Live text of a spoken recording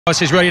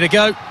Price is ready to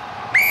go.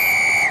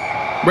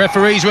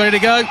 Referee's ready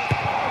to go.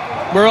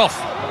 We're off.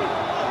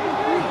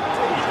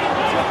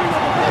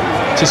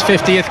 It's his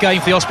 50th game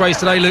for the Ospreys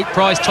today, Luke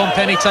Price. Tom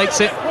Penny takes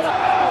it.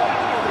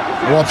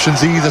 No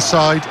options either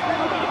side.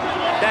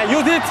 Yeah,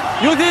 use it.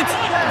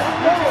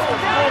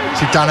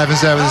 See Dan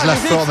Evans there with his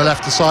left foot on the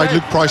left side,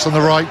 Luke Price on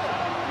the right.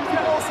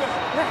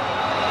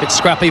 It's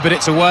scrappy, but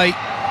it's away.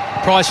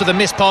 Price with a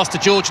missed pass to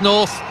George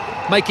North,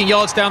 making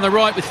yards down the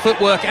right with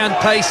footwork and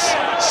pace.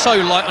 So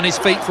light on his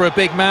feet for a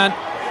big man.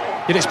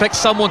 You'd expect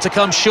someone to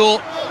come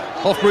short.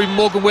 Off room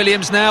Morgan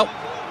Williams now,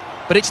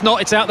 but it's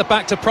not. It's out the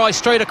back to Price,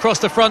 straight across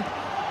the front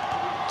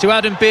to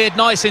Adam Beard.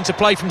 Nice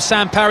interplay from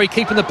Sam Parry,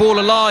 keeping the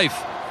ball alive.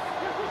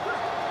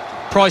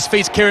 Price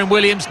feeds Kieran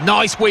Williams.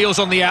 Nice wheels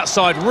on the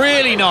outside,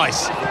 really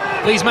nice.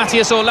 Leaves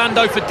Matthias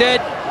Orlando for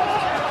dead.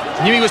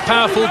 Knew he was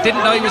powerful,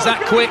 didn't know he was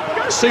that quick.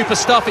 Super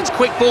stuff. It's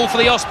quick ball for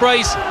the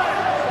Ospreys.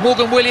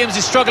 Morgan Williams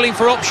is struggling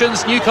for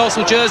options.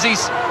 Newcastle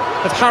jerseys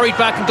have hurried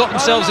back and got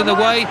themselves in the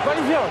way.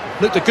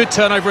 Looked a good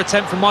turnover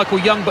attempt from Michael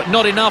Young, but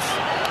not enough.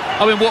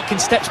 Owen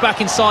Watkins steps back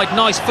inside.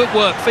 Nice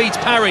footwork, feeds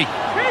Parry.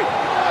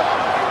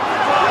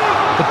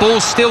 The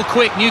ball's still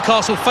quick.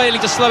 Newcastle failing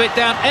to slow it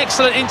down.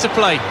 Excellent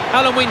interplay.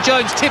 Alan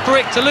Wynne-Jones,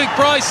 Tipperick to Luke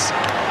Price.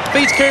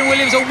 Feeds Kieran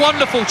Williams, a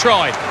wonderful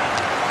try.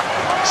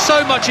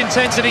 So much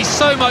intensity,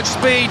 so much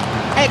speed.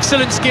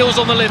 Excellent skills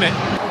on the limit.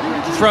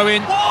 Throw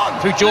in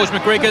through George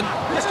McGrigan.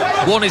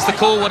 One is the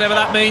call, whatever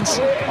that means.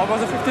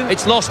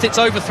 It's lost, it's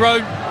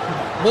overthrown.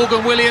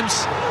 Morgan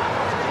Williams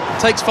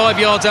takes 5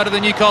 yards out of the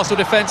Newcastle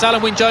defence.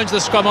 Alan Wynne-Jones, the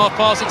scrum half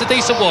pass. It's a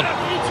decent one.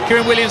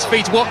 Kieran Williams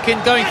feeds Watkin,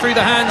 going through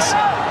the hands.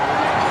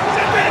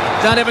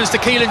 Dan Evans to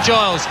Keelan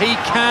Giles. He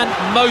can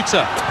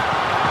motor.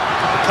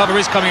 The cover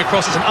is coming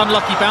across. It's an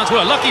unlucky bounce.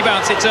 Well, a lucky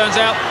bounce, it turns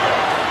out.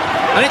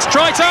 And it's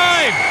try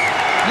time!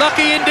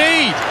 Lucky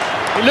indeed.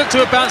 It looked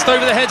to have bounced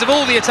over the heads of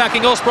all the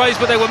attacking Ospreys,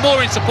 but they were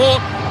more in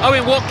support.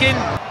 Owen Watkin.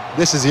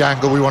 This is the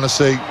angle we want to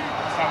see.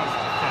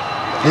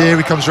 Here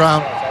he comes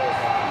round.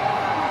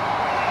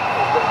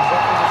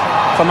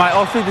 For my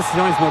only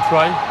decision is not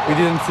try. We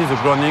didn't see the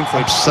grounding, so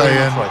it's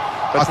saying.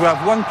 But we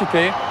have one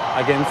PK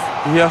against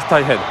here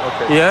tie head.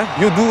 Okay. Here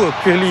you do a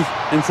clearly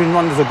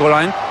infringement of the goal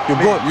line. You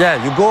go,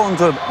 you go on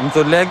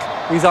the leg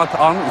without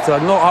arm. It's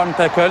a no arm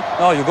tackle.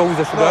 No, you go with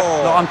the shoulder.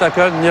 No arm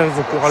tackle near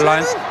the goal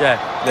line.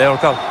 Yeah, there you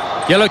go.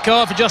 Yellow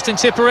card for Justin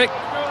Tipperick.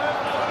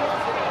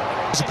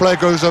 As the player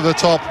goes over the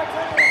top.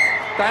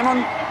 Time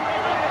on.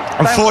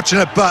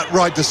 Unfortunate, but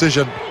right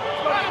decision.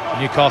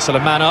 Newcastle a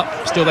man up.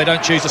 Still they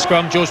don't choose the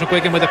scrum. George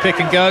McGuigan with a pick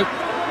and go.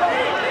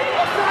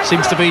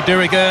 Seems to be de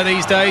rigueur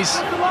these days.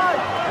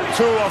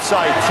 Two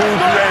offside, two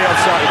grey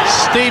offside.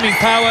 Steaming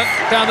power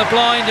down the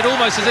blind, and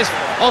almost as if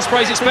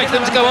Ospreys expected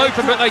them to go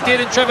open, but they did,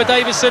 and Trevor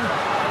Davison,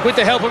 with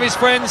the help of his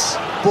friends.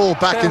 Ball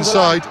back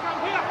inside.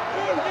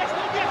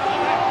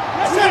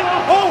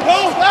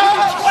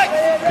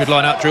 Good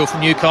line-out drill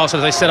from Newcastle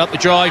as they set up the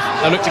drive.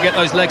 They look to get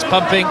those legs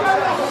pumping.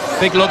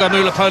 Big Logo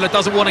Mulapola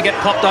doesn't want to get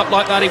popped up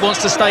like that. He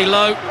wants to stay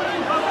low.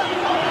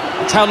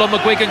 It's how long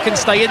McGuigan can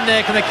stay in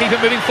there. Can they keep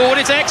it moving forward?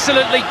 It's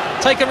excellently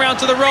taken round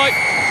to the right.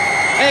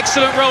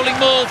 Excellent rolling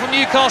maul from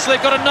Newcastle.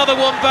 They've got another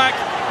one back.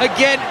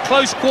 Again,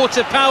 close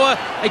quarter power.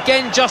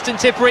 Again, Justin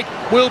Tipperick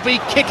will be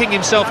kicking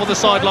himself on the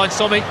sideline,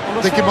 Tommy.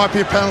 I think it might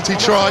be a penalty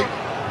try.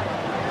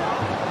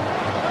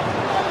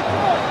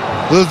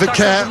 A little bit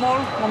care.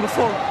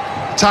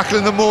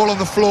 Tackling the maul on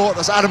the floor.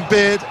 That's Adam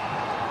Beard.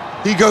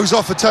 He goes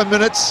off for 10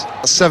 minutes.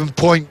 A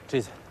 7-point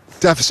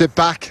deficit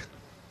back.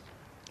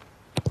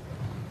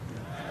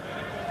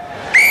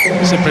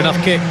 Simple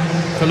enough kick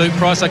for Luke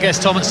Price. I guess,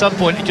 Tom, at some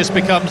point it just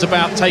becomes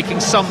about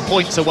taking some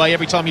points away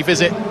every time you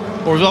visit,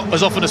 or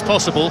as often as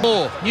possible.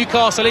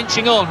 Newcastle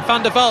inching on.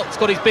 Van der Valt's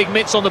got his big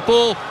mitts on the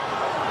ball.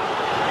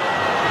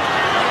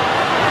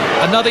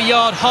 Another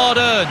yard hard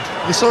earned.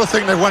 You sort of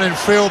think they went in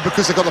field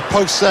because they've got the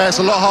posts there. It's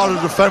a lot harder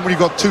to defend when you've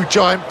got two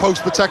giant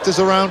post protectors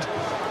around.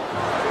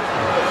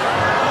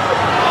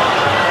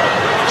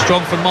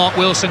 Strong from Mark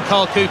Wilson.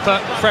 Carl Cooper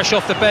fresh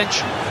off the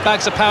bench.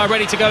 Bags of power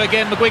ready to go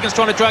again. McGuigan's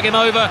trying to drag him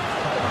over.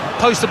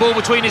 Post the ball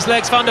between his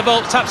legs. Van der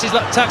Vault taps his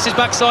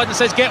backside and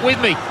says, get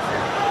with me.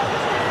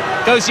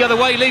 Goes the other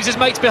way, leaves his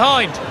mates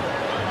behind.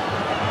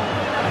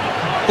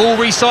 Ball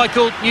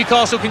recycled.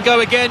 Newcastle can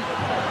go again.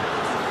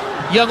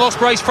 Young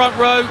Ospreys front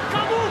row.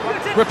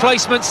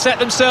 Replacements set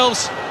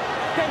themselves.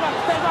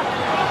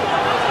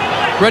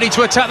 Ready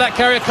to attack that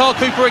carrier. Carl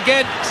Cooper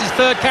again. It's his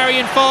third carry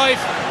in 5.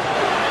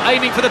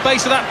 Aiming for the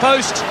base of that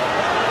post.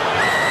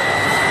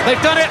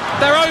 They've done it.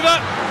 They're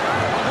over.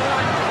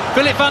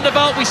 Philip van der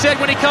Vault, we said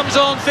when he comes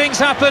on, things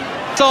happen.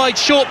 Side,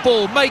 short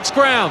ball, makes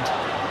ground.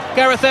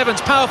 Gareth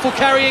Evans, powerful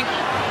carrying.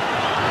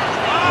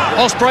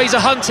 Ospreys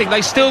are hunting.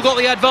 They've still got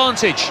the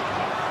advantage.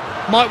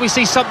 Might we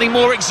see something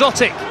more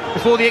exotic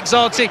before the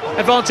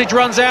advantage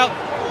runs out?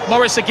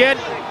 Morris again.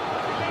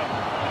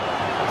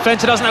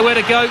 Fenter doesn't know where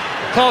to go.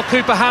 Carl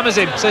Cooper hammers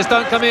him, says,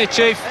 don't come here,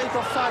 Chief.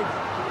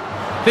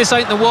 This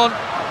ain't the one.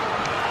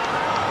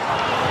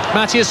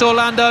 Matthias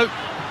Orlando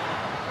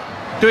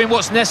doing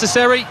what's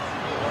necessary.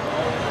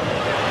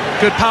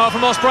 Good power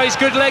from Ospreys,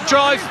 good leg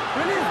drive.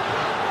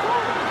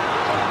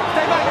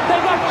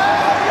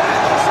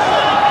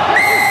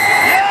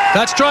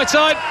 That's try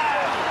time.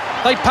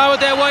 They powered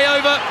their way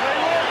over.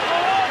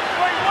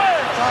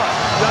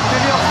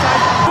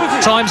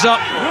 Time's up.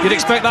 You'd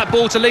expect that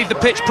ball to leave the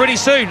pitch pretty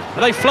soon.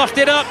 They fluffed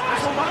it up.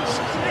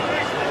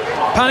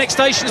 Panic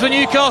stations with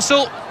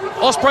Newcastle.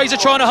 Ospreys are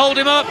trying to hold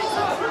him up.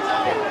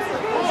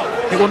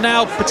 It will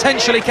now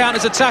potentially count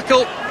as a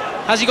tackle.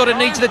 Has he got a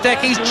knee to the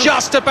deck? He's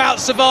just about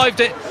survived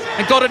it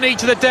and got a knee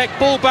to the deck.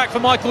 Ball back for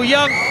Michael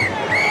Young.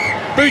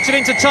 Booted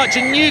into touch,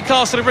 and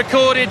Newcastle have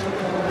recorded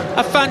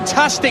a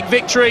fantastic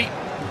victory.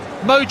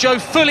 Mojo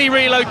fully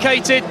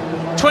relocated.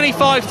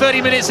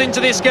 25-30 minutes into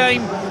this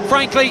game,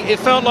 frankly, it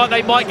felt like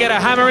they might get a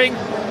hammering.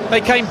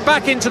 They came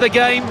back into the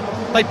game.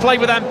 They played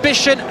with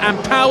ambition and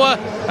power.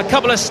 A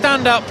couple of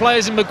standout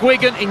players in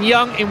McGuigan, in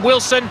Young, in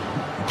Wilson,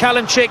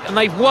 Callum Chick, and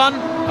they've won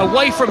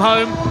away from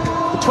home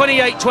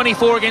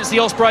 28-24 against the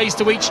Ospreys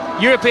to reach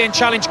European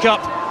Challenge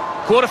Cup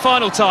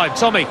quarter-final time.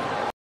 Tommy.